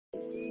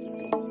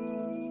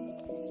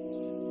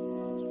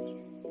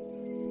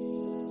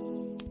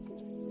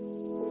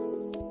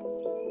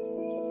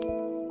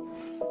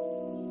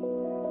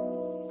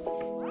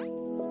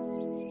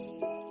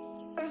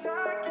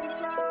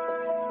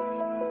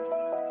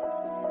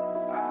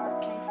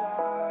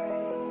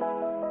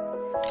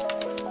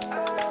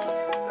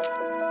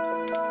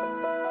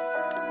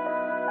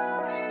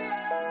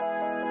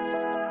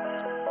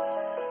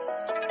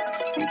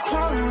I'm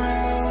crawling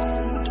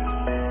around,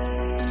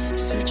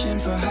 searching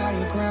for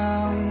higher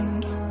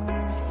ground.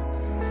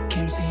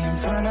 Can't see in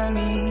front of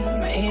me,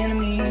 my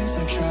enemies.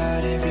 I've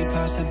tried every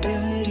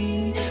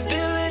possibility,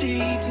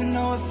 ability to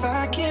know if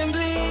I can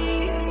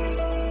bleed.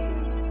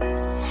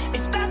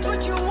 If that's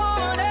what you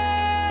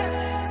wanted,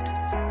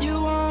 you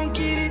won't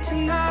get it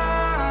tonight.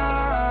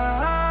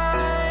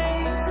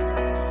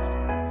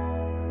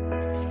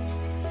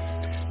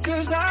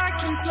 'Cause I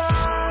can fly,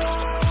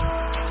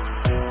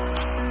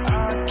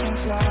 I can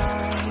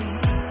fly,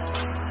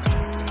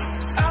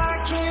 I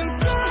can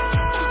fly,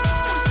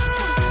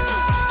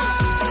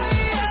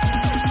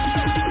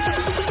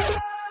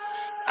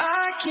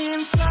 I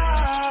can fly.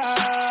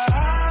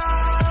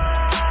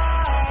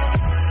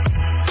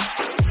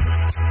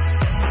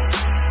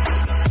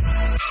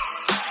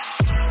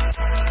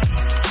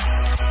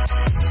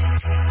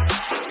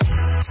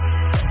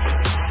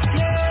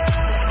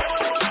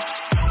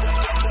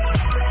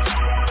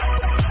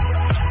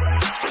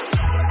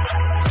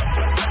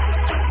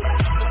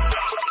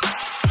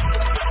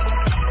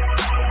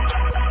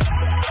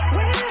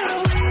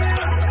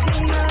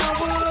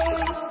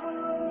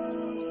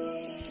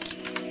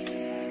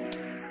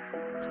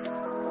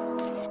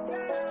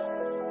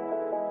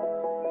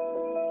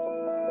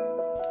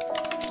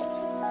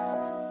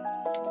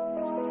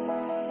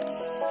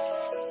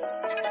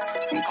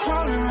 I'm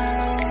crawling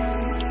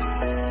around,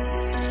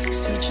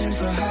 searching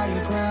for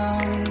higher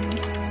ground.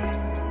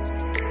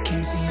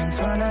 Can't see in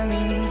front of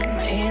me,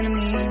 my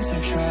enemies.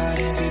 I've tried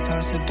every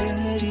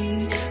possibility,